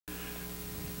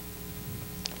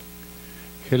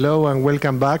Hello and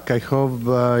welcome back. I hope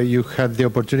you had the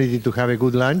opportunity to have a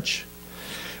good lunch.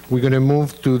 We're going to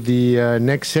move to the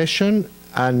next session,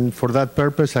 and for that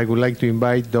purpose I would like to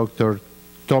invite Dr.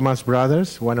 Thomas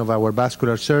Brothers, one of our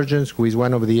vascular surgeons, who is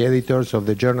one of the editors of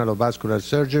the Journal of Vascular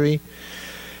Surgery.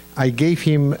 I gave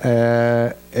him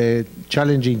a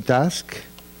challenging task.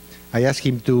 I asked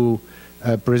him to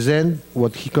present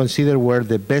what he considered were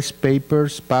the best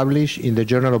papers published in the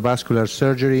Journal of Vascular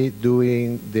Surgery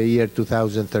during the year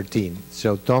 2013.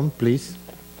 So, Tom, please.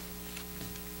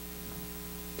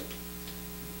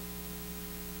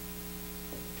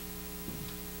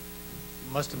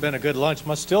 Must have been a good lunch,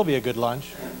 must still be a good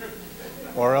lunch,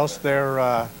 or else there's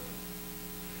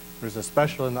a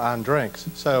special on drinks.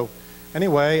 So,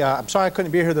 anyway, I'm sorry I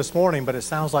couldn't be here this morning, but it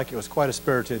sounds like it was quite a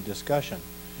spirited discussion.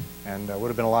 And would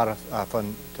have been a lot of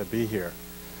fun to be here.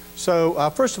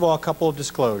 So first of all, a couple of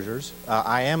disclosures.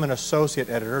 I am an associate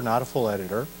editor, not a full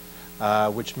editor,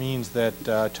 which means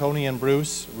that Tony and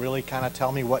Bruce really kind of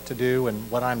tell me what to do and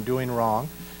what I'm doing wrong,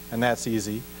 and that's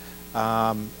easy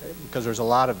because there's a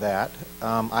lot of that.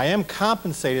 I am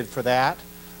compensated for that,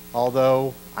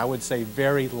 although I would say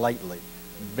very lightly,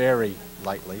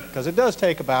 because it does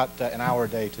take about an hour a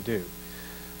day to do.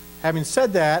 Having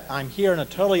said that, I'm here in a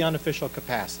totally unofficial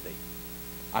capacity.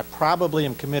 I probably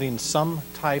am committing some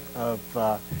type of,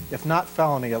 if not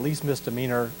felony, at least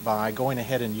misdemeanor by going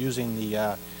ahead and using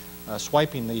the,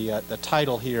 swiping the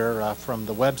title here from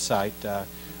the website.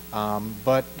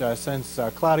 But since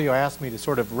Claudio asked me to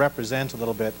sort of represent a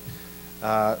little bit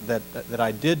that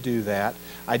I did do that,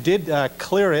 I did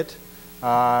clear it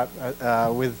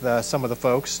with some of the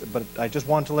folks, but I just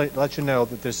wanted to let you know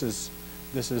that this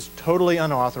is totally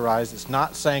unauthorized. It's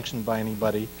not sanctioned by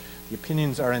anybody. The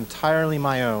opinions are entirely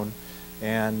my own,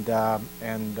 and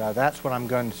that's what I'm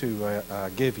going to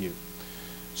give you.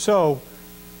 So,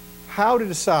 how to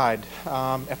decide?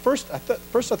 At first, I thought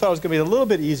it was going to be a little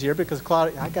bit easier because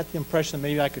Claudio, I got the impression that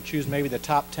maybe I could choose maybe the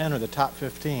top 10 or the top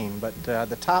 15, but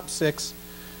the top 6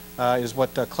 is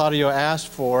what Claudio asked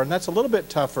for, and that's a little bit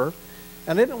tougher.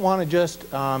 And I didn't want to just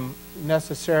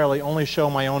necessarily only show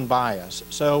my own bias.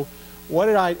 So, what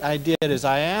I did is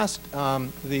I asked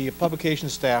the publication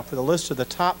staff for the list of the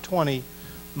top 20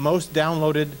 most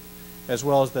downloaded as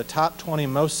well as the top 20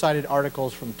 most cited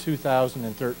articles from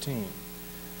 2013.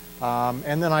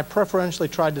 And then I preferentially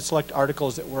tried to select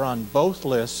articles that were on both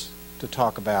lists to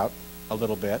talk about a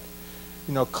little bit.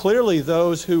 You know, clearly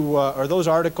those who, or those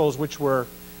articles which were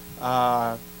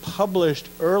published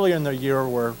earlier in the year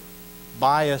were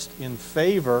biased in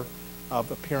favor of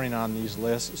appearing on these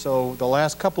lists. So the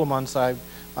last couple of months I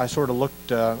sort of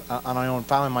looked on my own,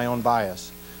 following my own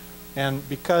bias. And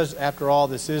because after all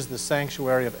this is the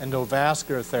sanctuary of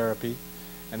endovascular therapy,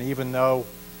 and even though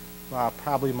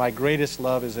probably my greatest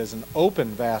love is as an open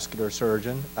vascular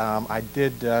surgeon, I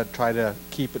did try to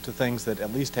keep it to things that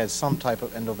at least had some type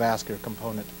of endovascular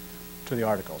component to the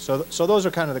article. So those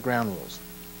are kind of the ground rules.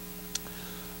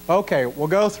 Okay, we'll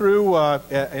go through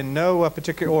in no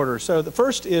particular order. So the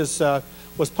first is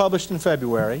was published in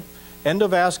February.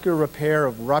 Endovascular repair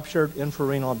of ruptured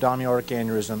infrarenal abdominal aortic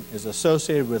aneurysm is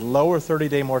associated with lower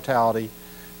 30-day mortality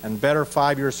and better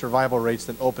 5-year survival rates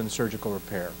than open surgical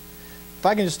repair. If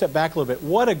I can just step back a little bit,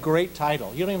 what a great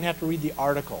title. You don't even have to read the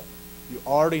article. You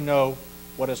already know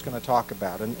what it's going to talk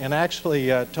about. And actually,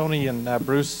 Tony and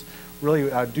Bruce really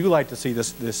do like to see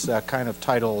this kind of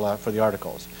title for the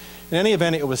articles. In any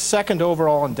event, it was second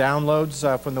overall in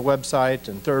downloads from the website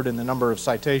and third in the number of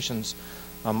citations,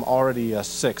 already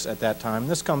 6 at that time.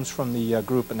 This comes from the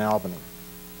group in Albany.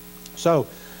 So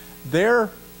their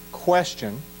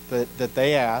question that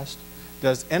they asked,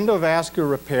 does endovascular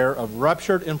repair of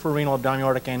ruptured infrarenal abdominal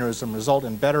aortic aneurysm result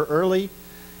in better early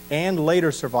and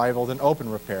later survival than open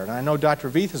repair? And I know Dr.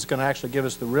 Veith is going to actually give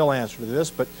us the real answer to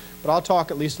this, but I'll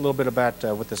talk at least a little bit about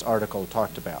what this article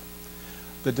talked about.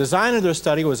 The design of their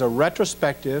study was a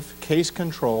retrospective case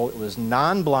control. It was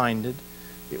non-blinded.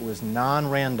 It was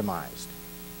non-randomized.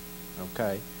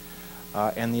 Okay?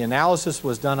 And the analysis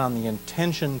was done on the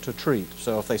intention to treat.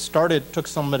 So if they took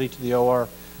somebody to the OR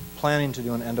planning to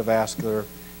do an endovascular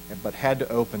but had to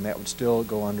open, that would still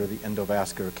go under the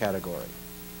endovascular category.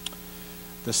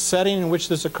 The setting in which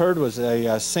this occurred was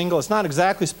a single, it's not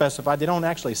exactly specified, they don't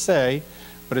actually say,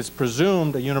 but it's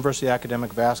presumed a university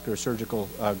academic vascular surgical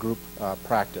group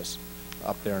practice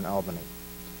up there in Albany.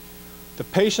 The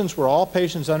patients were all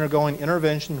patients undergoing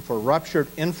intervention for ruptured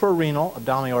infrarenal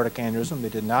abdominal aortic aneurysm. They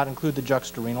did not include the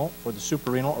juxtarenal or the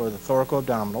suprarenal or the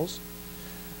thoracoabdominals.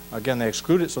 Again, they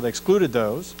excluded, so they excluded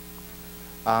those.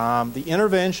 The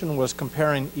intervention was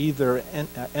comparing either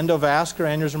endovascular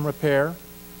aneurysm repair,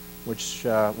 which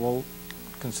we'll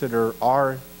consider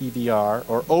our EVR,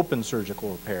 or open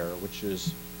surgical repair, which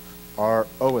is our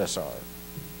OSR.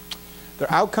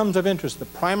 Their outcomes of interest, the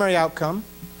primary outcome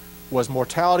was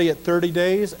mortality at 30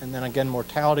 days, and then again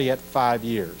mortality at 5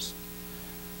 years.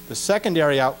 The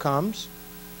secondary outcomes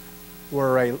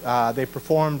were they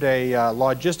performed a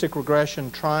logistic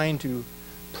regression trying to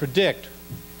predict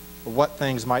what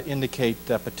things might indicate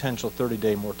potential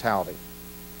 30-day mortality.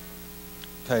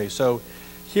 Okay, so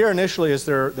here initially is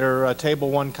their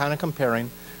table 1 kind of comparing.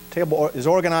 Table is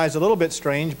organized a little bit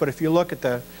strange, but if you look at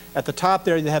the top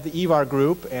there, you have the EVAR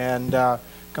group, and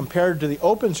compared to the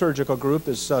open surgical group,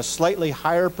 there's a slightly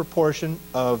higher proportion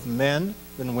of men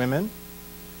than women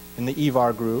in the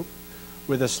EVAR group,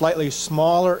 with a slightly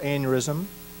smaller aneurysm,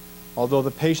 although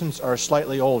the patients are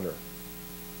slightly older,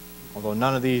 although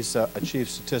none of these achieve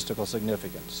statistical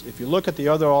significance. If you look at the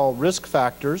overall risk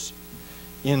factors,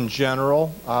 in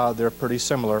general, they're pretty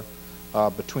similar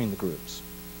between the groups.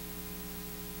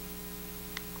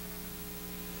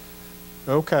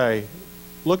 Okay,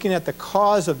 looking at the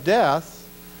cause of death,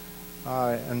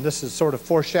 and this is sort of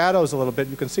foreshadows a little bit,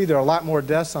 you can see there are a lot more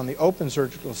deaths on the open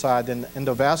surgical side than the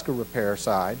endovascular repair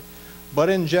side. But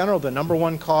in general, the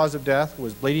 #1 cause of death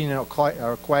was bleeding or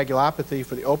coagulopathy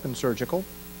for the open surgical,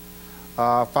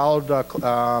 followed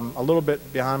a little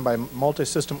bit behind by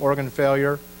multi-system organ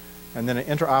failure, and then an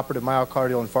intraoperative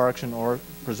myocardial infarction, or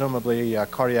presumably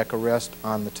cardiac arrest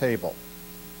on the table.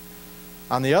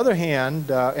 On the other hand,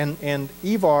 and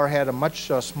EVAR had a much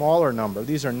smaller number.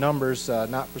 These are numbers,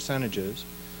 not percentages,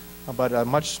 but a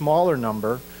much smaller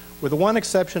number, with the one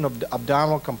exception of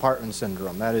abdominal compartment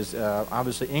syndrome. That is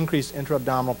obviously increased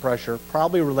intra-abdominal pressure,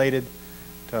 probably related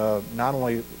to not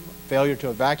only failure to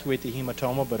evacuate the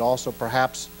hematoma, but also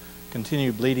perhaps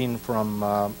continued bleeding from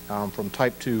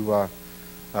type 2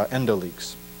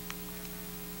 endoleaks.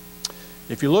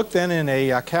 If you look then in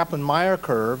a Kaplan-Meier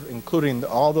curve, including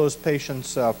all those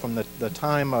patients from the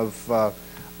time of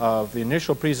the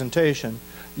initial presentation,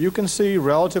 you can see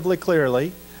relatively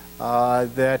clearly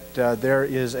that there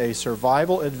is a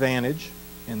survival advantage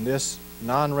in this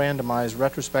non-randomized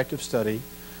retrospective study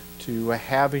to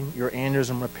having your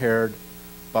aneurysm repaired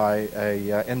by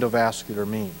a endovascular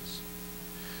means.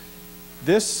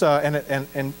 This,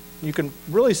 and you can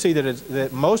really see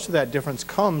that most of that difference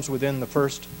comes within the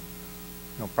first,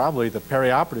 probably the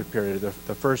perioperative period,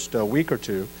 the first week or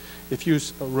two. If you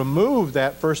remove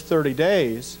that first 30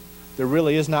 days, there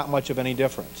really is not much of any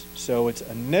difference. So it's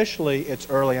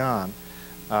early on,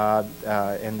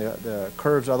 and the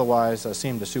curves otherwise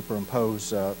seem to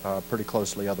superimpose pretty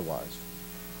closely otherwise.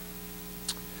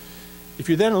 If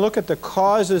you then look at the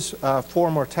causes for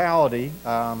mortality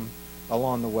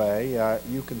along the way,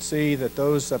 you can see that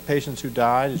those patients who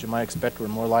died, as you might expect, were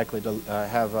more likely to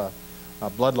have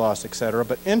blood loss, etc.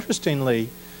 But interestingly,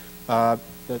 at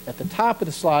the top of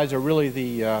the slides are really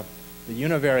the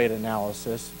univariate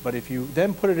analysis, but if you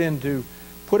then put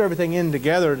everything in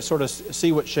together to sort of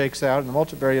see what shakes out in the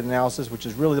multivariate analysis, which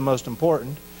is really the most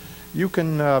important, you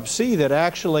can see that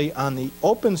actually on the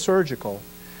open surgical,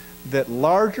 that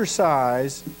larger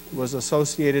size was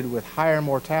associated with higher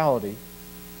mortality,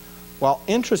 while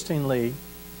interestingly,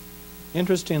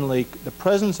 the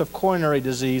presence of coronary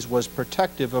disease was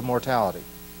protective of mortality.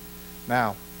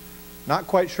 Now, not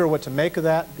quite sure what to make of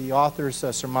that. The authors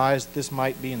surmised this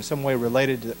might be in some way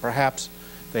related to that perhaps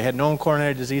they had known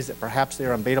coronary disease, that perhaps they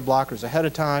were on beta blockers ahead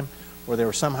of time, or they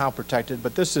were somehow protected.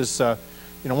 But this is, one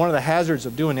of the hazards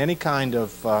of doing any kind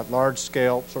of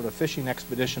large-scale sort of fishing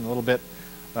expedition, a little bit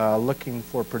looking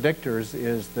for predictors,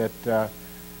 is that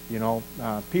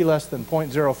P less than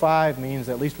 0.05 means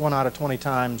at least 1 out of 20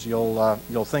 times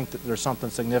you'll think that there's something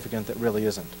significant that really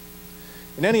isn't.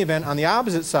 In any event, on the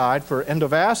opposite side, for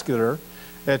endovascular,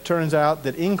 it turns out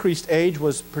that increased age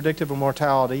was predictive of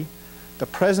mortality. The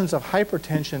presence of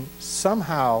hypertension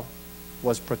somehow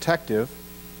was protective,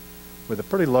 with a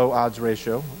pretty low odds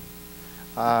ratio,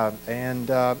 and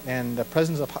the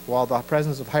presence of, while the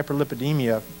presence of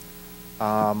hyperlipidemia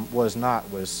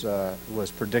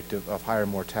was predictive of higher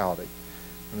mortality.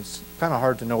 And it's kind of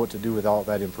hard to know what to do with all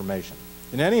that information.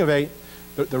 In any event,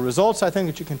 the results I think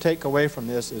that you can take away from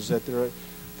this is that the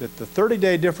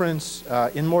 30-day difference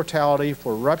in mortality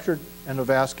for ruptured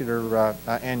endovascular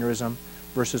aneurysm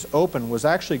versus open was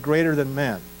actually greater in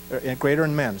men.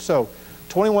 So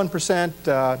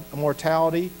 21%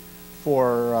 mortality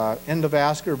for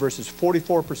endovascular versus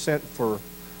 44%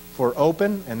 for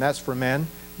open, and that's for men.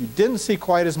 You didn't see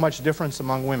quite as much difference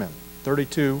among women,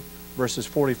 32 versus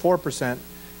 44%,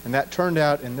 and that turned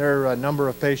out in their number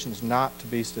of patients not to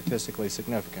be statistically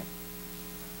significant.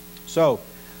 So,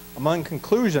 among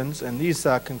conclusions, and these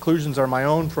conclusions are my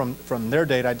own from their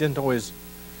data, I didn't always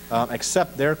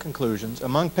accept their conclusions.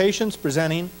 Among patients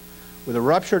presenting with a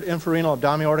ruptured infrarenal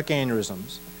abdominal-aortic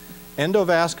aneurysms,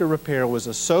 endovascular repair was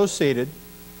associated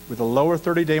with a lower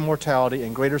 30-day mortality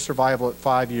and greater survival at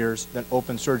 5 years than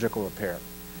open surgical repair.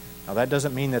 Now, that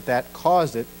doesn't mean that that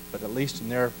caused it, but at least in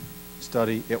their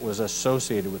study, it was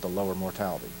associated with a lower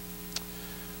mortality.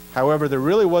 However, there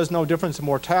really was no difference in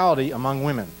mortality among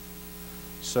women.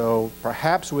 So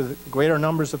perhaps with greater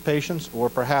numbers of patients, or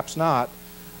perhaps not,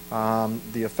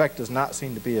 the effect does not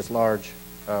seem to be as large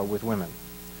with women.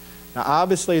 Now,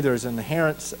 obviously, there's an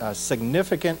inherent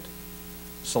significant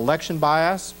selection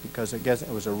bias because, again, it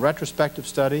was a retrospective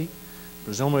study.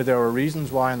 Presumably, there were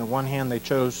reasons why, on the one hand, they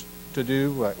chose to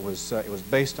do. It was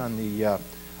based on the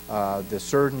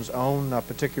surgeon's own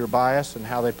particular bias and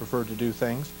how they preferred to do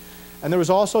things. And there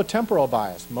was also temporal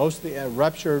bias. Most of the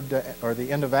ruptured or the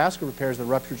endovascular repairs, the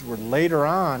ruptures were later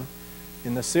on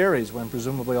in the series, when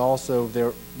presumably also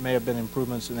there may have been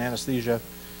improvements in anesthesia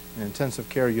and intensive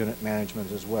care unit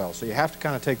management as well. So you have to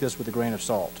kind of take this with a grain of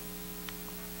salt.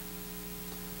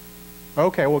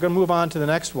 Okay, we're going to move on to the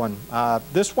next one.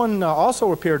 This one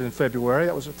also appeared in February.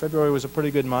 February was a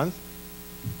pretty good month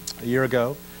a year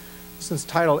ago. This is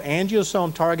titled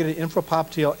Angiosome-Targeted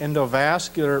Infrapopliteal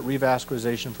Endovascular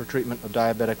Revascularization for Treatment of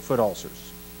Diabetic Foot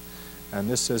Ulcers. And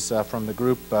this is from the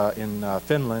group in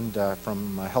Finland,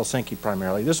 from Helsinki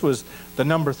primarily. This was the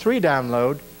 #3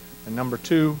 download and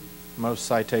 #2 most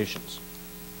citations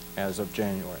as of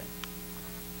January.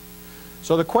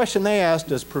 So the question they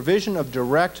asked is provision of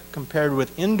direct compared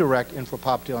with indirect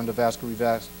infrapopliteal endovascular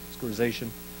revascularization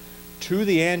to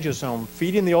the angiosome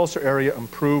feeding the ulcer area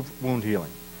improve wound healing.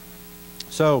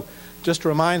 So just to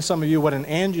remind some of you what an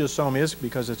angiosome is,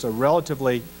 because it's a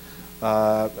relatively,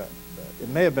 it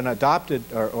may have been adopted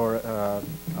or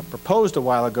proposed a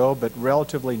while ago, but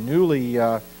relatively newly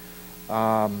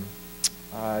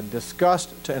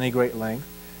discussed to any great length,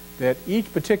 that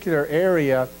each particular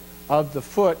area of the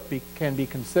foot can be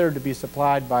considered to be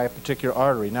supplied by a particular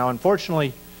artery. Now,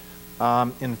 unfortunately,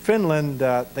 in Finland,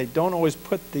 they don't always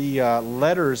put the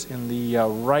letters in the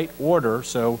right order.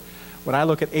 So when I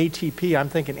look at ATP, I'm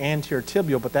thinking anterior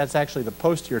tibial, but that's actually the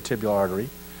posterior tibial artery.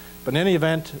 But in any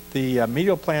event, the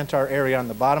medial plantar area on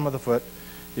the bottom of the foot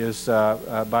is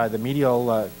by the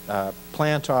medial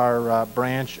plantar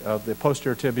branch of the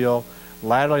posterior tibial,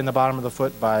 laterally in the bottom of the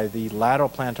foot by the lateral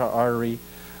plantar artery.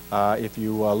 If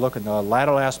you look at the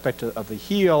lateral aspect of the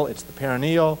heel, it's the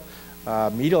perineal.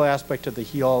 Medial aspect of the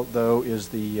heel, though,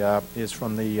 is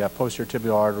from the posterior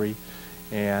tibial artery.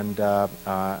 And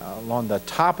along the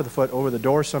top of the foot, over the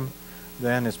dorsum,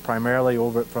 then is primarily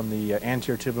over from the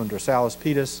anterior tibial and dorsalis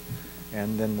pedis,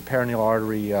 and then the perineal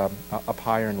artery up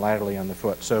higher and laterally on the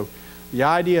foot. So the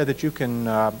idea that you can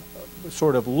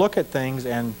sort of look at things,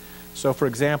 and so for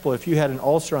example, if you had an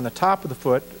ulcer on the top of the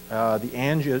foot,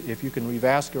 if you can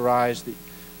revascularize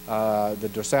the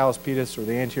dorsalis pedis or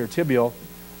the anterior tibial,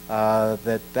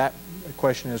 that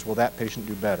question is, will that patient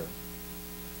do better?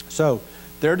 So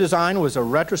their design was a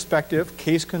retrospective,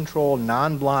 case-controlled,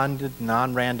 non-blinded,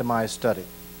 non-randomized study.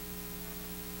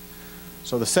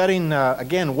 So the setting,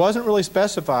 again, wasn't really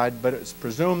specified, but it's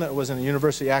presumed that it was in a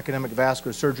university academic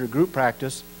vascular surgery group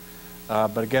practice.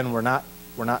 But again, we're not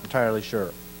entirely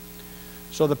sure.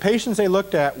 So the patients they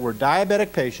looked at were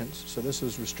diabetic patients, so this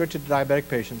was restricted to diabetic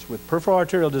patients with peripheral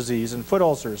arterial disease and foot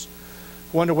ulcers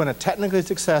who underwent a technically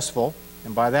successful,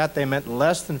 and by that they meant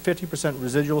less than 50%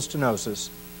 residual stenosis,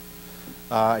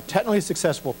 technically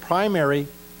successful primary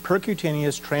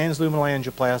percutaneous transluminal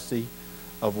angioplasty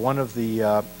of one of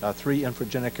the 3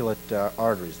 infrageniculate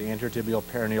arteries, the anterior tibial,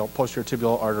 perineal, posterior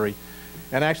tibial artery,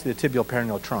 and actually the tibial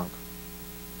perineal trunk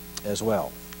as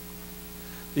well.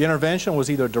 The intervention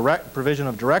was either provision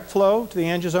of direct flow to the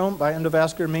angiosome by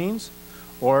endovascular means,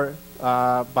 or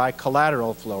by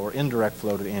collateral flow or indirect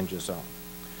flow to the angiosome.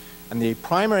 And the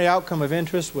primary outcome of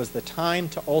interest was the time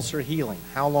to ulcer healing.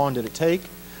 How long did it take?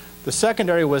 The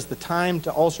secondary was the time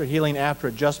to ulcer healing after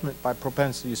adjustment by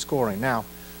propensity scoring. Now,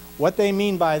 what they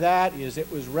mean by that is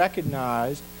it was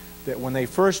recognized that when they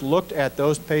first looked at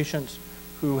those patients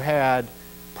who had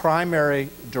primary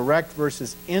direct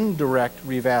versus indirect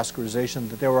revascularization,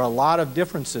 that there were a lot of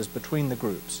differences between the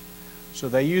groups. So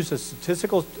they used a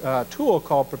statistical tool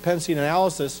called propensity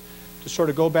analysis to sort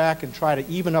of go back and try to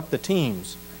even up the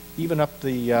teams, even up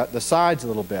the sides a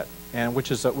little bit, and which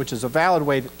is a valid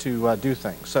way to do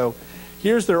things. So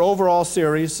here's their overall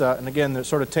series, and again, there's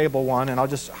sort of table 1, and I'll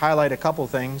just highlight a couple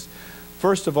things.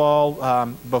 First of all,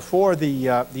 before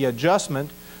the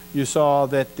adjustment, you saw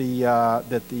that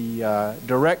the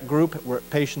direct group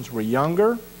patients were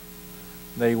younger,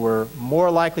 they were more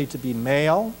likely to be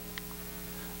male,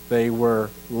 They were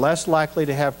less likely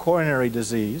to have coronary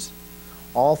disease,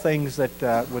 all things that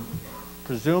would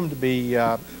presume to be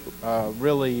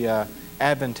really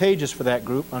advantageous for that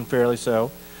group, unfairly so,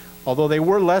 although they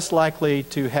were less likely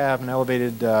to have an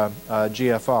elevated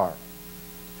GFR.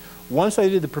 Once they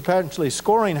did the propensity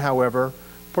scoring, however,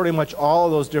 pretty much all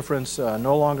of those differences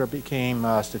no longer became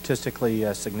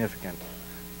statistically significant.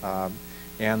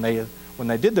 And when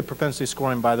they did the propensity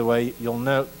scoring, by the way, you'll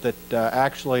note that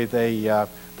actually they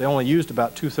only used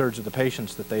about 2/3 of the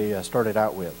patients that they started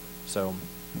out with. So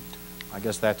I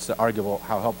guess that's arguable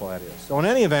how helpful that is. So in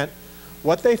any event,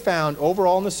 what they found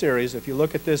overall in the series, if you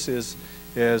look at this, is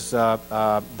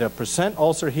the percent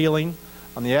ulcer healing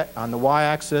on the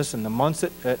y-axis and the months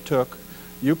it took.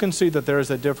 You can see that there is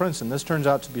a difference, and this turns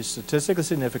out to be statistically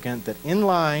significant, that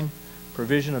inline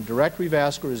provision of direct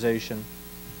revascularization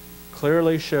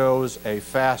clearly shows a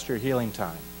faster healing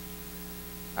time.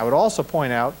 I would also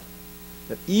point out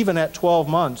that even at 12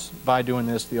 months by doing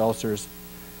this, the ulcers,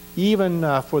 even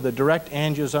for the direct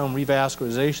angiosome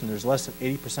revascularization, there's less than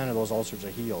 80% of those ulcers are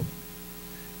healed.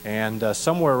 And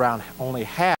somewhere around only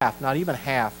half, not even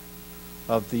half,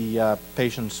 of the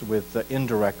patients with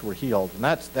indirect were healed. And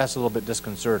that's a little bit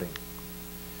disconcerting.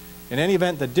 In any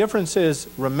event, the differences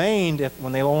remained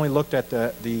when they only looked at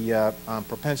the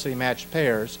propensity matched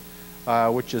pairs,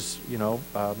 which is,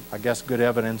 I guess good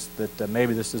evidence that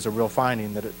maybe this is a real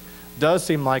finding, that it does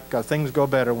seem like things go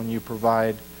better when you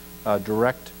provide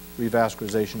direct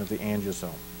revascularization of the angiosome.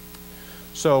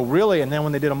 So really, and then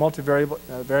when they did a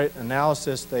multivariate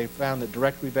analysis, they found that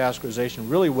direct revascularization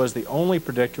really was the only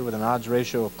predictor with an odds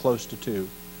ratio of close to 2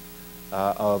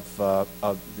 of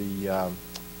the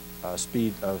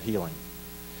speed of healing.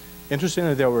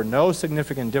 Interestingly, there were no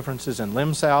significant differences in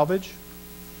limb salvage.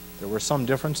 There were some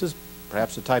differences,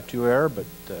 perhaps a type 2 error, but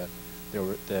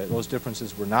those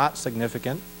differences were not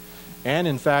significant. And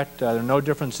in fact, there are no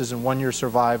differences in 1-year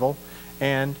survival,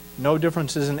 and no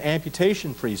differences in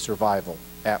amputation-free survival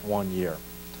at 1 year,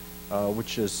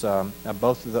 which is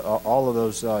all of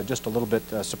those just a little bit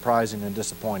surprising and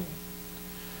disappointing.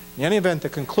 In any event, the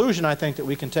conclusion I think that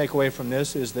we can take away from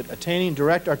this is that attaining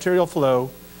direct arterial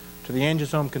flow to the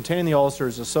angiosome containing the ulcer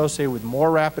is associated with more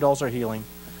rapid ulcer healing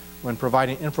when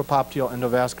providing infrapopliteal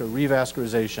endovascular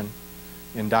revascularization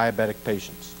in diabetic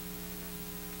patients.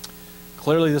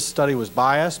 Clearly, this study was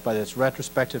biased by its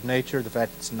retrospective nature, the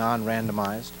fact it's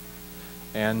non-randomized.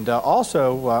 And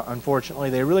also,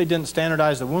 unfortunately, they really didn't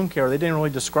standardize the wound care. They didn't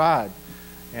really describe.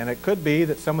 And it could be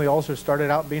that some of the ulcers started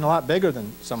out being a lot bigger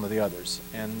than some of the others.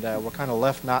 And we're kind of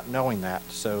left not knowing that.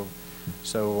 So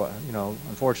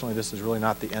unfortunately, this is really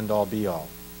not the end-all, be-all,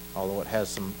 although it has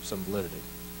some validity.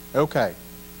 Okay.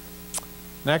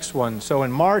 Next one. So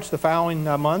in March, the following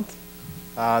month,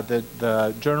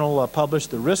 the journal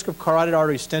published the risk of carotid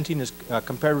artery stenting is,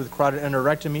 compared with carotid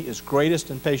endarterectomy is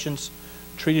greatest in patients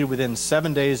treated within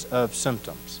 7 days of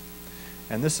symptoms.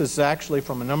 And this is actually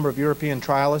from a number of European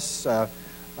trialists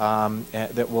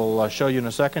that we'll show you in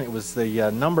a second. It was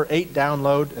the number 8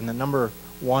 download and the number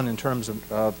 1 in terms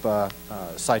of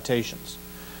citations.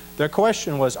 Their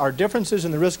question was, are differences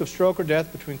in the risk of stroke or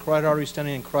death between carotid artery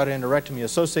stenting and carotid endarterectomy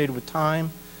associated with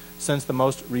time since the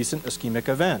most recent ischemic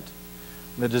event?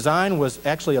 The design was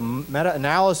actually a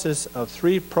meta-analysis of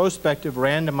 3 prospective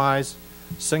randomized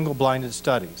single-blinded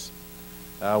studies,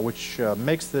 which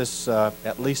makes this,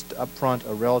 at least up front,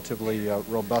 a relatively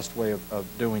robust way of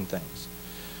doing things.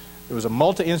 It was a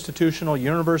multi-institutional,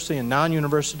 university and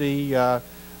non-university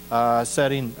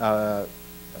setting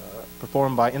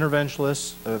performed by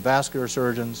interventionalists, vascular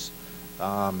surgeons,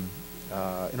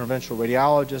 interventional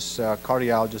radiologists,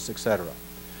 cardiologists, etc.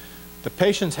 The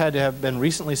patients had to have been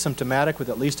recently symptomatic with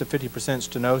at least a 50%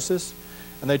 stenosis.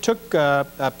 And they took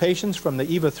patients from the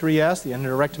EVA 3S, the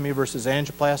endarterectomy versus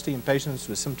angioplasty in patients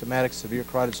with symptomatic severe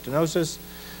carotid stenosis,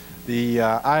 the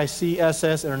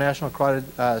ICSS, International Carotid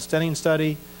Stenting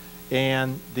Study,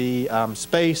 and the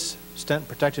SPACE,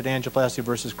 stent-protected angioplasty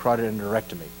versus carotid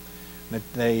endarterectomy. And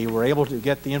they were able to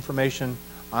get the information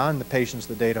on the patients,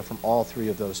 the data from all 3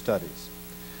 of those studies.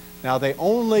 Now, they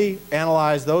only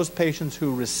analyzed those patients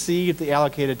who received the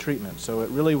allocated treatment, so it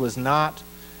really was not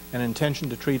an intention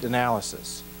to treat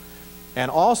analysis. And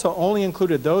also only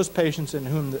included those patients in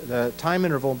whom the time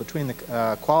interval between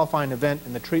the qualifying event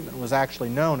and the treatment was actually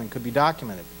known and could be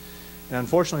documented. And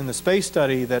unfortunately, in the SPACE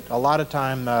study, that a lot of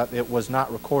time it was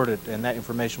not recorded and that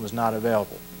information was not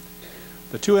available.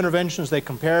 The 2 interventions they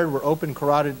compared were open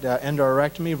carotid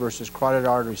endarterectomy versus carotid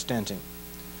artery stenting.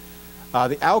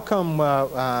 The outcome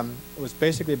was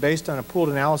basically based on a pooled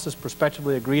analysis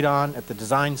prospectively agreed on at the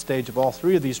design stage of all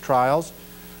 3 of these trials.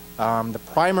 The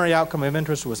primary outcome of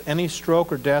interest was any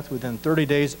stroke or death within 30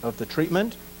 days of the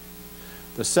treatment.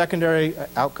 The secondary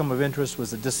outcome of interest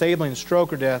was a disabling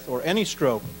stroke or death or any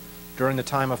stroke during the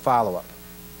time of follow-up.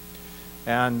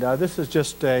 And this is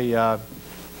just a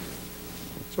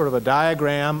sort of a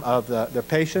diagram of the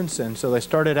patients. And so they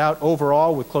started out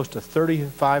overall with close to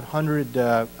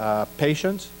 3,500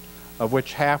 patients, of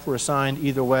which half were assigned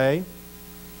either way.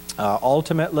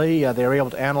 Ultimately, they were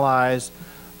able to analyze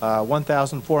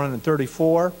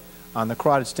 1,434 on the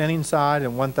carotid stenting side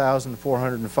and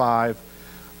 1,405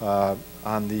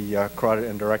 on the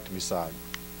carotid endarterectomy side.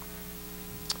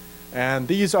 And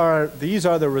these are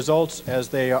the results as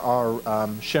they are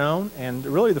shown. And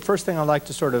really the first thing I'd like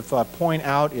to sort of point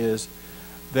out is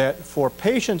that for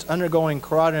patients undergoing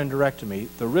carotid endarterectomy,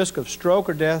 the risk of stroke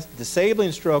or death,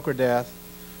 disabling stroke or death,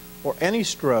 or any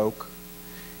stroke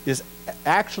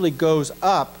actually goes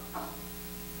up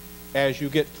as you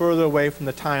get further away from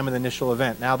the time of the initial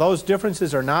event. Now, those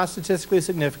differences are not statistically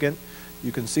significant.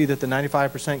 You can see that the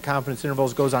 95% confidence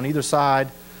intervals goes on either side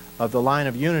of the line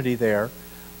of unity there.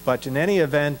 But in any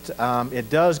event, it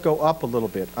does go up a little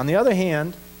bit. On the other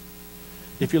hand,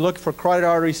 if you look for carotid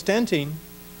artery stenting,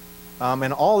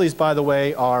 and all these, by the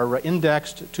way, are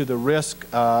indexed to the risk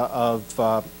of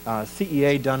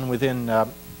CEA done within the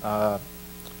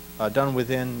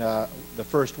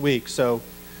first week. So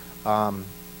in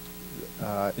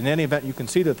any event, you can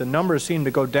see that the numbers seem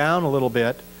to go down a little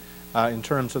bit in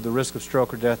terms of the risk of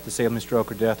stroke or death, disabling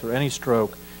stroke or death, or any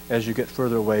stroke as you get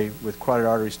further away with carotid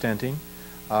artery stenting.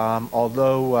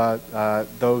 Although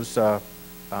those are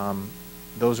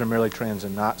merely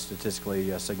transient, not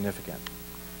statistically significant.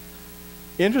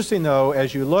 Interesting, though,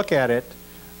 as you look at it,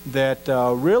 that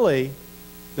really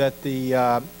that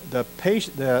the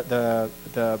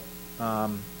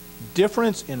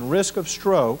difference in risk of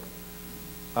stroke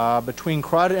between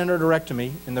carotid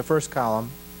endarterectomy in the first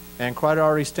column and carotid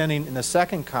artery stenting in the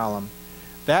second column,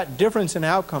 that difference in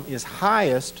outcome is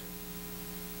highest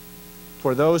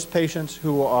for those patients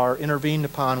who are intervened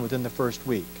upon within the first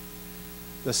week.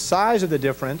 The size of the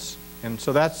difference, and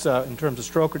so that's in terms of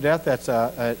stroke or death, that's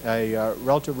a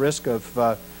relative risk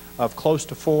of close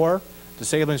to 4,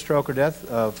 disabling stroke or death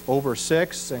of over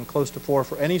 6, and close to 4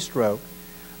 for any stroke.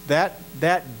 That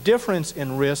difference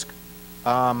in risk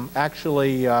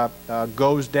actually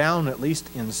goes down, at least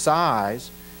in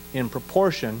size, in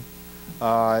proportion,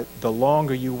 the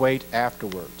longer you wait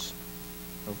afterwards,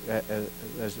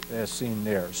 as seen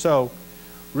there. So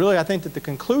really, I think that the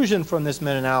conclusion from this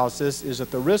meta-analysis is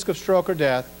that the risk of stroke or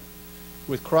death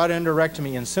with carotid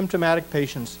endarterectomy in symptomatic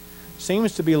patients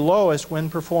seems to be lowest when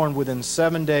performed within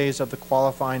 7 days of the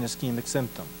qualifying ischemic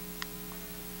symptom.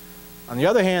 On the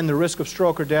other hand, the risk of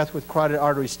stroke or death with carotid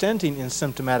artery stenting in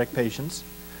symptomatic patients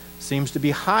seems to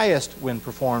be highest when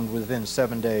performed within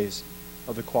 7 days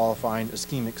of the qualifying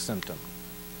ischemic symptom.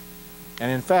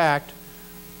 And in fact,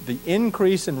 the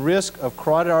increase in risk of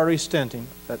carotid artery stenting,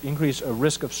 that increase of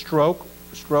risk of stroke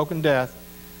and death,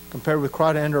 compared with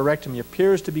carotid endarterectomy,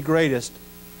 appears to be greatest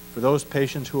for those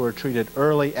patients who are treated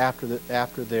early after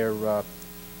their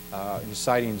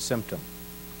inciting symptom.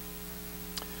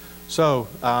 So,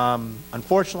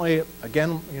 unfortunately,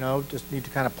 again, just need to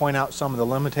kind of point out some of the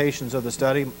limitations of the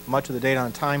study. Much of the data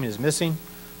on timing is missing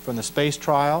from the SPACE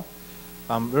trial.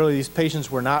 Really, these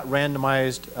patients were not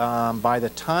randomized by the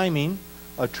timing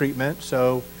of treatment.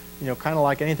 So, kind of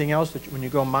like anything else, that when you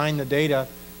go mine the data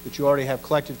that you already have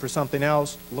collected for something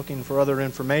else, looking for other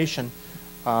information,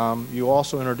 you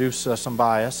also introduce some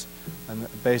bias on the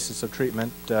basis of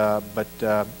treatment. But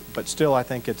still, I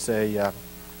think it's a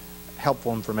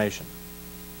helpful information.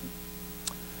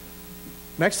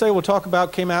 Next study we'll talk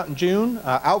about came out in June.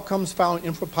 Outcomes following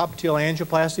infrapopliteal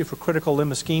angioplasty for critical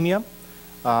limb ischemia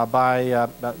by a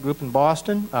group in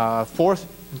Boston. Fourth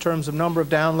in terms of number of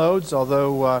downloads,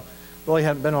 although really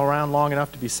hadn't been around long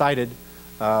enough to be cited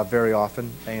very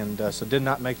often, and so did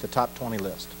not make the top 20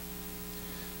 list.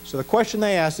 So the question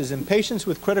they asked is, in patients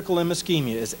with critical limb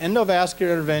ischemia, is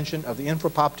endovascular intervention of the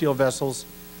infrapopliteal vessels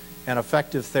an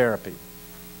effective therapy?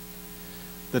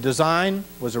 The design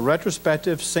was a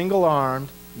retrospective, single-armed,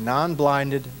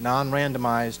 non-blinded,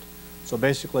 non-randomized, so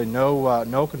basically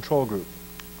no control group.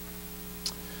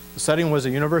 The setting was a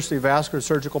university vascular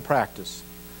surgical practice.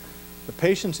 The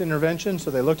patient's intervention, so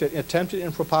they looked at attempted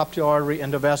infrapopliteal artery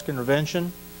endovascular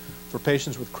intervention for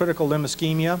patients with critical limb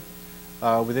ischemia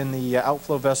within the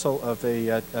outflow vessel of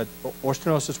or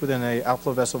stenosis within an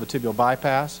outflow vessel of a tibial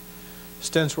bypass.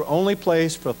 Stents were only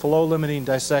placed for flow-limiting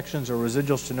dissections or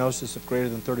residual stenosis of greater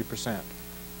than 30%.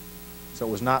 So it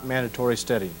was not mandatory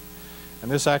stenting. And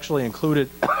this actually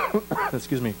included,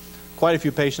 excuse me, quite a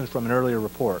few patients from an earlier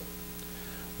report.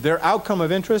 Their outcome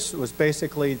of interest was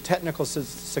basically technical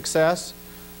success,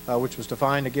 which was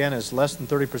defined again as less than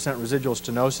 30% residual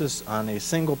stenosis on a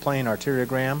single plane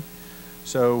arteriogram.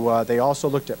 So they also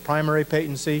looked at primary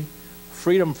patency,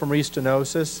 freedom from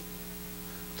restenosis,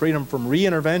 freedom from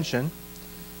reintervention,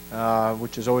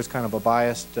 which is always kind of a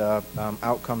biased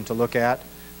outcome to look at,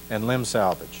 and limb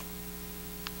salvage.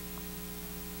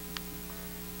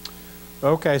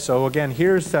 Okay, so again,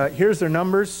 here's their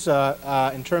numbers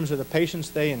in terms of the patients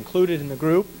they included in the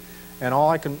group. And all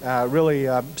I can really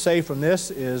say from this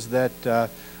is that,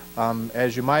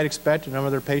 as you might expect, a number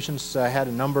of their patients had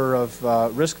a number of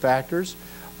risk factors.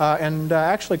 And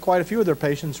actually, quite a few of their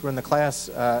patients were in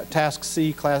the task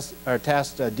C class or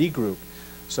task D group.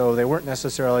 So they weren't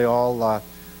necessarily all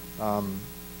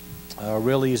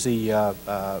real easy to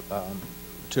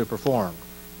perform.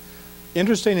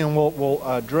 Interesting, and we'll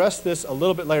address this a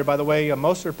little bit later. By the way,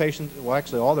 most of their patients, well,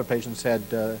 actually all their patients had,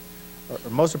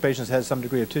 most of their patients had some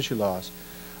degree of tissue loss.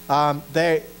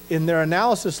 In their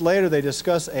analysis later, they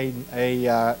discuss a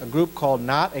group called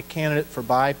not a candidate for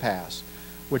bypass,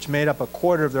 which made up a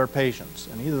quarter of their patients.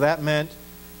 And either that meant,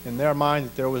 in their mind,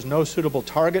 that there was no suitable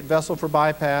target vessel for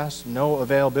bypass, no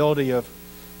availability of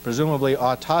presumably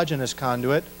autogenous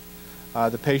conduit,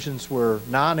 the patients were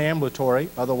non-ambulatory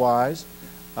otherwise,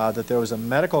 that there was a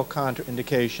medical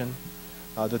contraindication,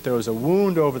 that there was a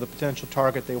wound over the potential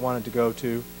target they wanted to go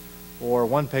to, or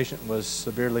one patient was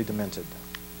severely demented.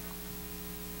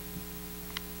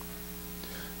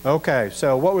 Okay,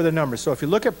 so what were the numbers? So if you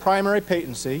look at primary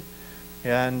patency,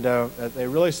 and they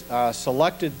really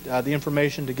selected the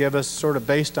information to give us sort of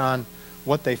based on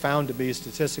what they found to be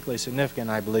statistically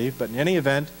significant, I believe. But in any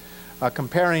event,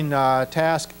 comparing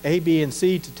task A, B, and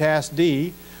C to task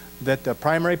D, that the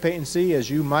primary patency, as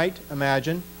you might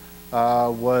imagine,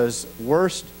 was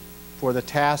worst for the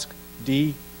task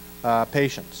D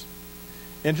patients.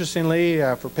 Interestingly,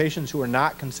 for patients who are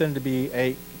not considered to be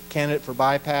a candidate for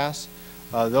bypass,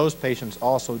 those patients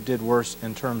also did worse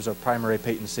in terms of primary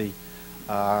patency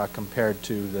compared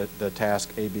to the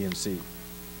task A, B, and C.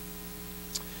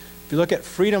 If you look at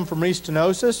freedom from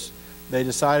restenosis, they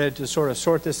decided to sort of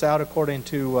sort this out according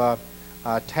to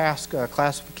task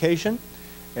classification.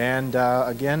 And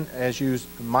again, as you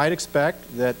might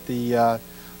expect, that the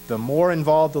more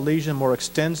involved the lesion, more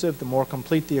extensive, the more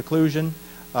complete the occlusion,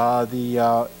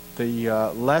 the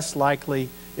less likely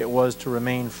it was to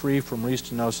remain free from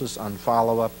restenosis on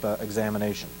follow-up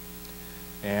examination.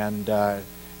 And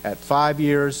at 5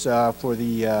 years for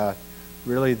the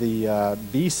really the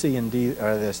B, C, and D,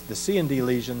 or the C and D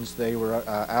lesions, they were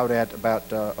out at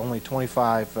about only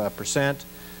 25%.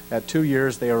 At 2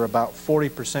 years, they were about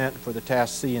 40% for the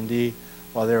task C and D,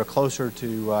 while they were closer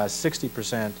to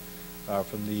 60%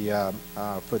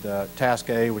 for the task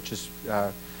A, which is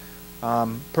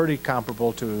pretty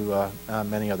comparable to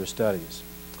many other studies.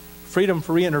 Freedom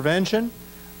for reintervention.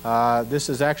 This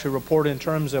is actually reported in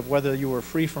terms of whether you were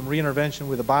free from reintervention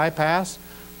with a bypass,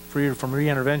 free from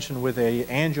reintervention with a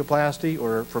angioplasty,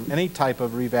 or from any type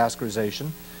of revascularization.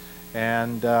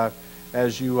 And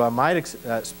as you might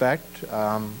expect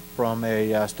from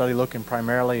a study looking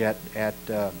primarily at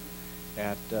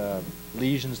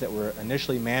lesions that were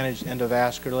initially managed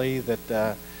endovascularly,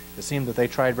 that it seemed that they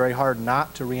tried very hard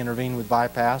not to reintervene with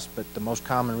bypass, but the most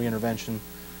common reintervention,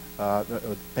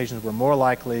 patients were more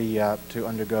likely to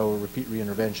undergo repeat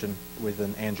reintervention with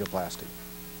an angioplasty.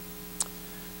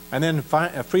 And then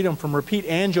freedom from repeat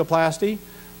angioplasty.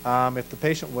 If the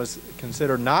patient was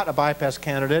considered not a bypass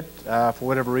candidate for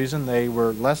whatever reason, they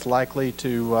were less likely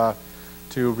to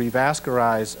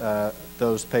revascularize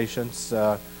those patients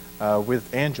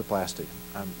with angioplasty.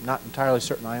 I'm not entirely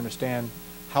certain I understand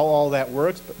how all that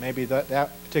works, but maybe that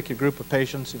particular group of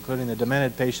patients, including the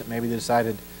demented patient, maybe they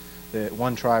decided that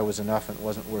one try was enough and it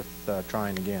wasn't worth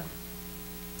trying again.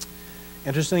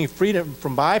 Interestingly, freedom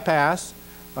from bypass.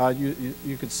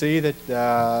 You could see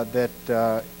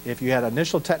that if you had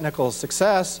initial technical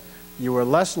success, you were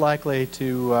less likely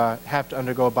to have to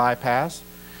undergo a bypass.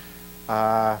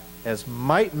 As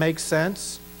might make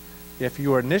sense, if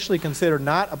you were initially considered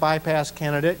not a bypass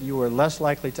candidate, you were less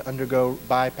likely to undergo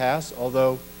bypass,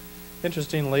 although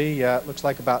interestingly, it looks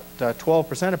like about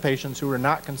 12% of patients who were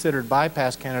not considered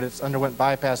bypass candidates underwent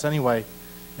bypass anyway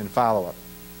in follow-up.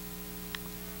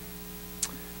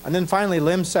 And then finally,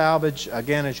 limb salvage.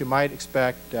 Again, as you might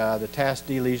expect, the task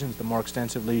D lesions, the more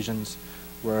extensive lesions,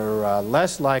 were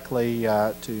less likely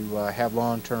to have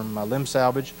long-term limb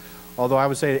salvage. Although I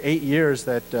would say at 8 years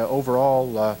that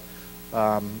overall,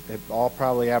 it all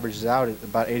probably averages out at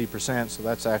about 80%, so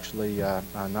that's actually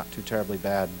not too terribly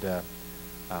bad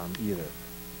either.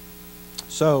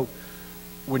 So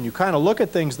when you kind of look at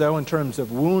things, though, in terms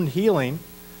of wound healing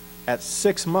at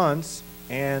 6 months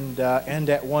and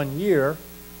at 1 year,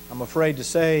 I'm afraid to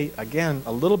say, again,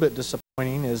 a little bit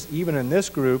disappointing is even in this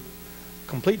group,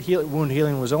 complete wound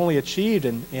healing was only achieved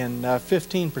in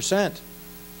 15%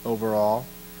 overall.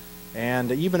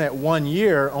 And even at 1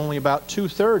 year, only about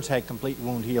 2/3 had complete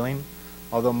wound healing,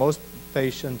 although most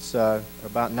patients,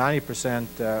 about 90%,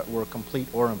 were complete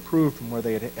or improved from where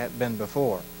they had been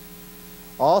before.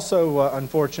 Also,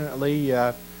 unfortunately,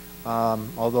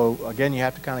 although, again, you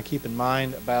have to kind of keep in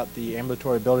mind about the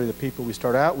ambulatory ability of the people we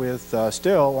start out with,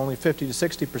 still only 50 to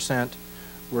 60%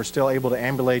 were still able to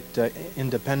ambulate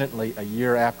independently a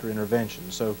year after intervention.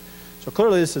 So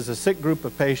clearly this is a sick group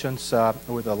of patients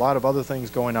with a lot of other things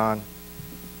going on,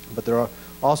 but there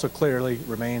also clearly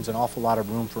remains an awful lot of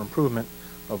room for improvement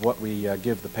of what we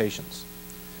give the patients.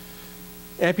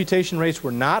 Amputation rates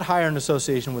were not higher in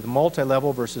association with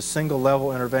multi-level versus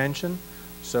single-level intervention.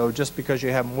 So just because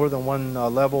you have more than one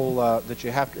level that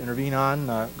you have to intervene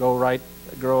on, go right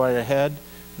ahead.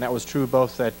 And that was true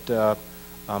both at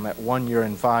 1 year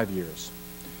and 5 years.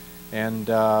 And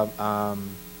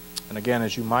again,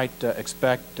 as you might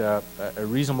expect, a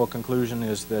reasonable conclusion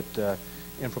is that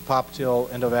infrapopliteal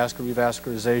endovascular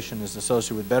revascularization is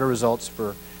associated with better results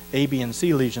for A, B, and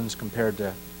C lesions compared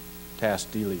to TASC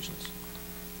D lesions.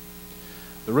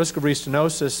 The risk of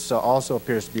restenosis also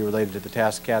appears to be related to the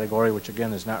TASC category, which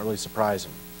again is not really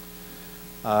surprising.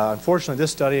 Unfortunately,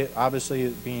 this study, obviously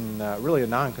being really a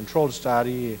non-controlled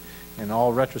study and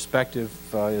all retrospective,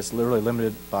 is literally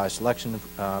limited by selection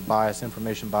bias,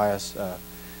 information bias,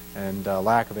 and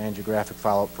lack of angiographic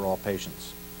follow-up for all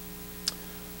patients.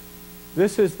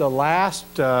 This is the last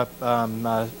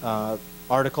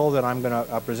article that I'm going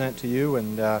to present to you,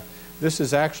 and this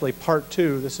is actually part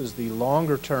 2. This is the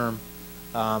longer-term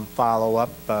follow-up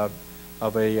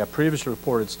of a previously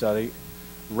reported study,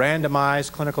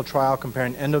 randomized clinical trial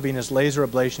comparing endovenous laser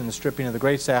ablation and stripping of the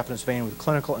great saphenous vein with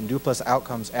clinical and duplex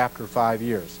outcomes after 5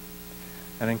 years.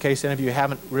 And in case any of you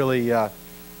haven't really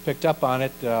picked up on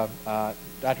it,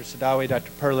 Dr. Sadawi,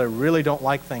 Dr. Perler really don't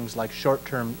like things like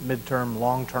short-term, mid-term,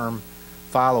 long-term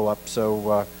follow-up,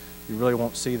 so you really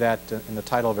won't see that in the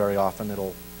title very often.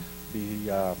 It'll be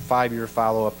 5-year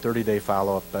follow-up, 30-day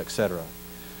follow-up, etc.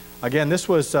 Again, this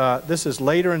is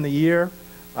later in the year,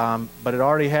 but it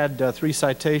already had 3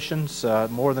 citations,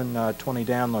 more than 20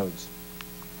 downloads.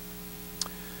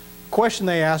 The question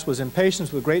they asked was, in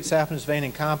patients with great saphenous vein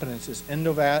incompetence, is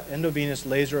endovenous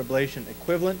laser ablation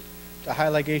equivalent to high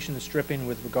ligation and stripping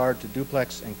with regard to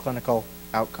duplex and clinical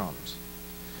outcomes?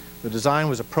 The design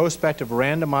was a prospective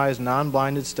randomized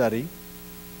non-blinded study.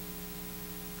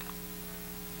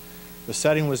 The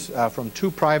setting was from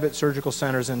 2 private surgical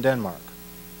centers in Denmark.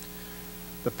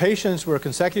 The patients were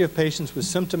consecutive patients with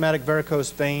symptomatic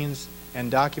varicose veins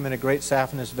and documented great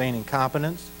saphenous vein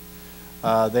incompetence.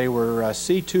 They were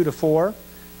C2 to 4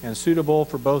 and suitable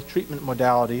for both treatment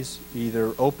modalities,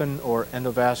 either open or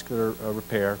endovascular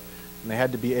repair, and they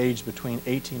had to be aged between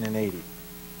 18 and 80.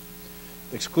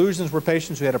 The exclusions were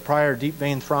patients who had a prior deep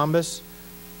vein thrombus,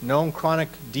 known chronic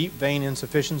deep vein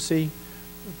insufficiency,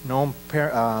 known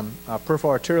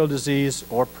peripheral arterial disease,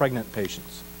 or pregnant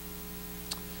patients.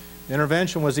 The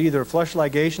intervention was either flush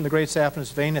ligation of the great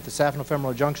saphenous vein at the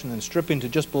saphenofemoral junction and stripping to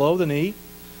just below the knee,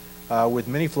 with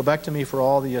mini phlebectomy for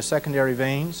all the secondary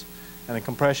veins, and a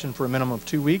compression for a minimum of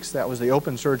 2 weeks. That was the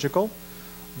open surgical,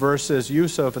 versus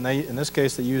use of, and in this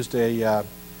case they used a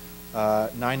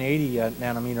 980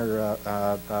 nanometer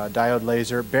diode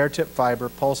laser, bare tip fiber,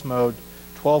 pulse mode,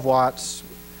 12 watts,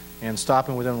 and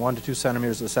stopping within 1 to 2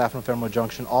 centimeters of the saphenofemoral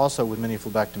junction, also with mini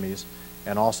phlebectomies,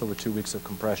 and also with 2 weeks of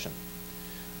compression.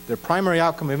 Their primary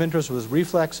outcome of interest was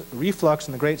reflux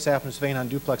in the great saphenous vein on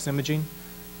duplex imaging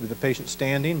with the patient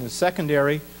standing. And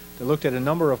secondary, they looked at a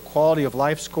number of quality of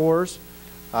life scores,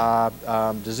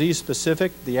 disease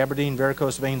specific, the Aberdeen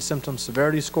varicose vein symptom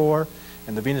severity score,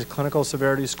 and the venous clinical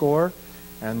severity score.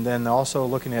 And then also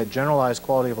looking at generalized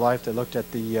quality of life, they looked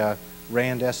at the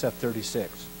RAND SF36.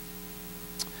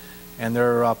 And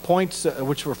their points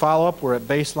which were follow-up were at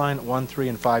baseline at 1, 3,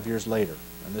 and 5 years later.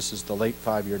 And this is the late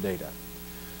 5-year data.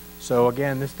 So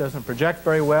again, this doesn't project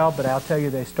very well, but I'll tell you,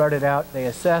 they started out, they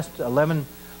assessed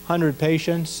 1,100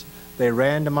 patients, they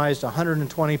randomized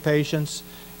 120 patients,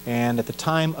 and at the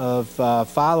time of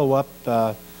follow-up,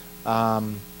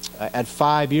 at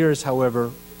 5 years, however,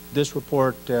 this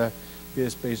report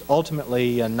is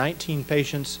ultimately 19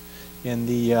 patients in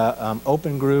the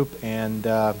open group and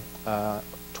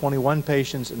 21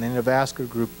 patients in the endovascular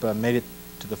group made it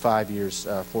to the 5 years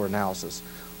for analysis.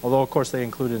 Although, of course, they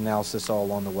included analysis all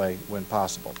along the way when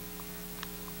possible.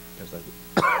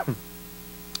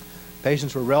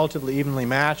 Patients were relatively evenly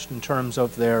matched in terms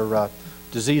of their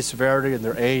disease severity and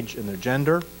their age and their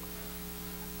gender.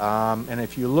 And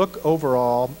if you look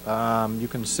overall, you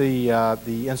can see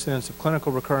the incidence of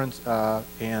clinical recurrence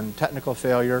and technical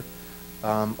failure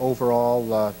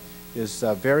overall is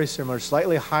very similar,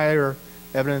 slightly higher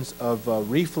evidence of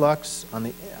reflux on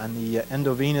the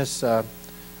endovenous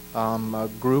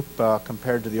group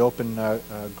compared to the open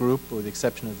group, with the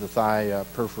exception of the thigh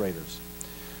perforators.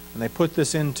 And they put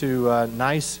this into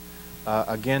nice,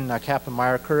 again,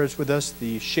 Kaplan-Meier curves with us.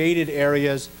 The shaded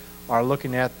areas are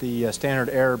looking at the standard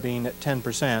error being at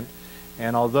 10%.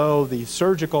 And although the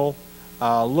surgical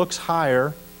looks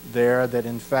higher there, that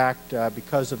in fact,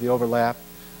 because of the overlap,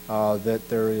 that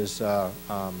there is,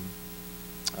 that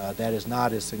is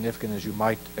not as significant as you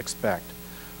might expect.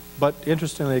 But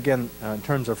interestingly, again, in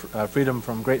terms of freedom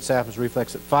from great saphenous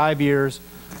reflex, at 5 years,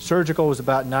 surgical was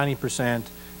about 90%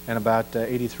 and about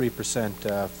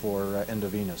 83% for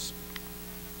endovenous.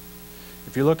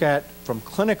 If you look at from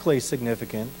clinically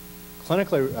significant,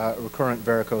 clinically recurrent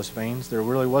varicose veins, there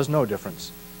really was no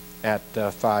difference at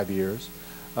 5 years,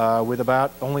 with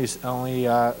about only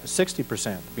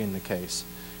 60% being the case.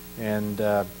 And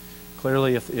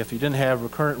clearly, if you didn't have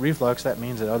recurrent reflux, that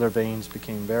means that other veins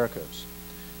became varicose.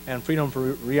 And freedom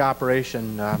for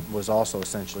reoperation was also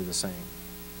essentially the same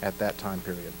at that time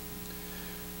period.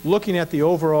 Looking at the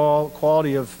overall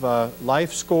quality of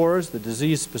life scores, the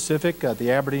disease-specific,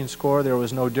 the Aberdeen score, there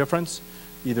was no difference,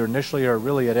 either initially or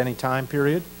really at any time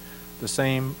period. The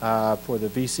same for the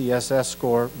VCSS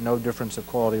score, no difference of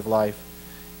quality of life.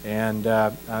 And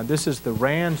this is the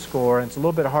RAND score, and it's a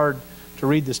little bit hard to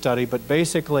read the study, but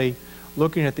basically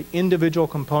looking at the individual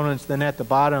components, then at the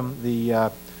bottom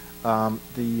the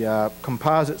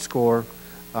composite score,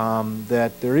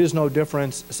 that there is no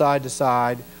difference side to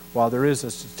side, while there is a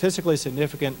statistically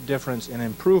significant difference in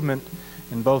improvement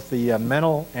in both the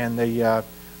mental and the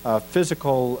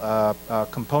physical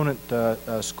component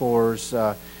scores,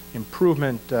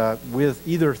 improvement with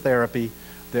either therapy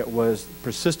that was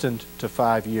persistent to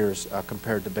 5 years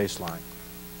compared to baseline.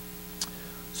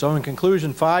 So in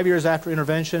conclusion, 5 years after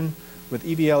intervention with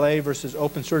EVLA versus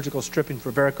open surgical stripping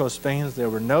for varicose veins, there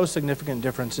were no significant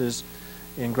differences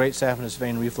in great saphenous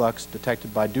vein reflux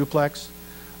detected by duplex.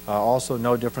 Also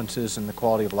no differences in the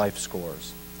quality of life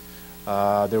scores.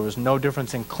 There was no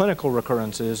difference in clinical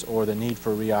recurrences or the need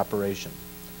for reoperation.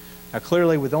 Now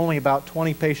clearly, with only about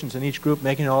 20 patients in each group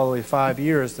making it all the way 5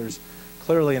 years, there's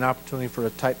clearly an opportunity for a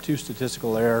type 2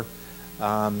 statistical error,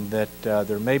 that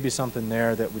there may be something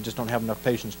there that we just don't have enough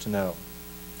patients to know.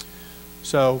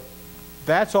 So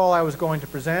that's all I was going to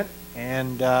present,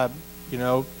 and you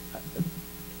know,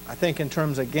 I think in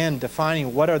terms, again,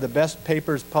 defining what are the best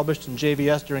papers published in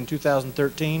JVS during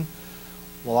 2013,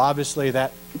 well, obviously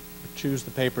that choose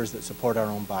the papers that support our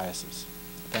own biases.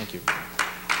 Thank you.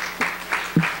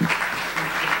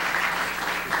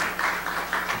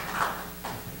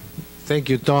 Thank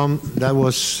you, Tom. That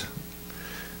was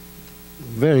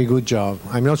very good job.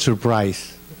 I'm not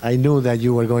surprised. I knew that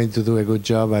you were going to do a good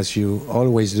job, as you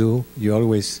always do. You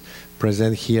always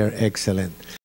present here excellent.